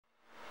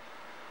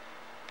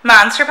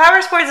Monster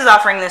Powersports is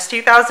offering this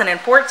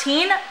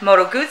 2014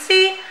 Moto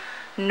Guzzi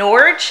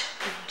Norge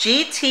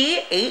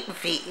GT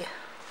 8V.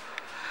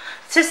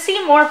 To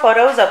see more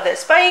photos of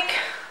this bike,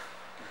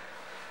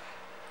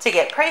 to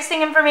get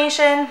pricing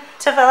information,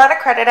 to fill out a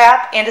credit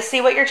app, and to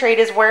see what your trade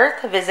is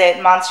worth, visit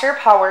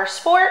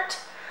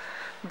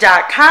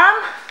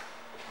monsterpowersport.com.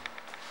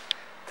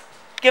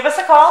 Give us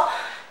a call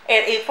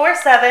at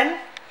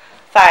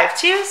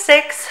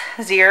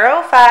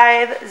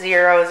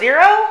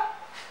 847-526-0500.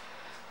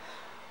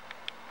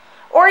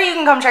 Or you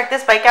can come check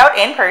this bike out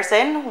in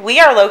person. We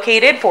are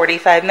located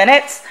 45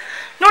 minutes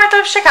north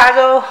of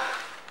Chicago.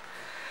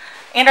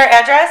 And our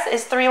address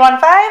is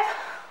 315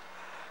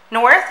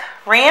 North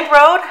Rd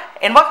Road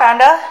in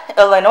Wauconda,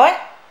 Illinois.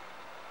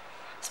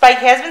 This bike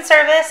has been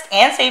serviced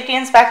and safety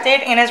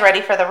inspected and is ready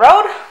for the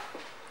road.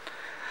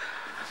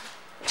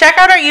 Check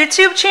out our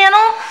YouTube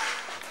channel.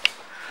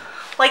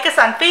 Like us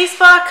on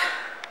Facebook.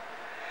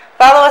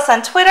 Follow us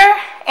on Twitter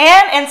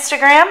and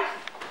Instagram.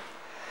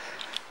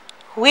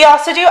 We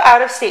also do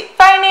out-of-state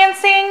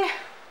financing,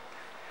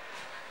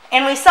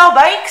 and we sell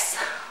bikes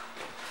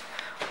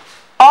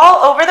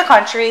all over the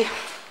country.